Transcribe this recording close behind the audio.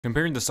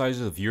Comparing the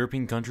sizes of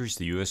European countries to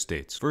the US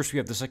states. First, we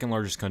have the second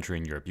largest country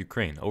in Europe,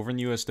 Ukraine. Over in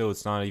the US though,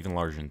 it's not even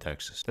larger than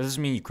Texas. That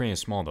doesn't mean Ukraine is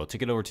small though.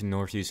 Take it over to the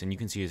northeast and you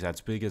can see it's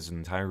as big as an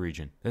entire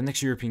region. The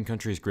next European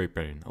country is Great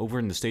Britain. Over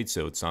in the states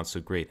though, it's not so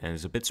great and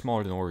is a bit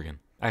smaller than Oregon.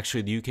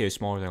 Actually, the UK is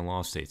smaller than a lot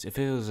of states. If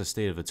it was a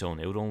state of its own,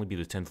 it would only be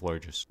the 10th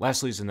largest.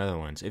 Lastly is the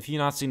Netherlands. If you've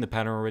not seen the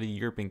pattern already,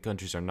 European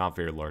countries are not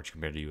very large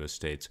compared to US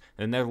states,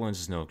 and the Netherlands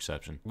is no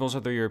exception. Most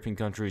other European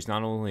countries,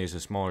 not only is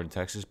it smaller than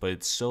Texas, but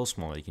it's so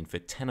small that you can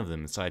fit 10 of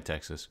them inside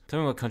Texas. Tell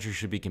me what country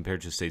should be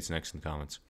compared to the states next in the comments.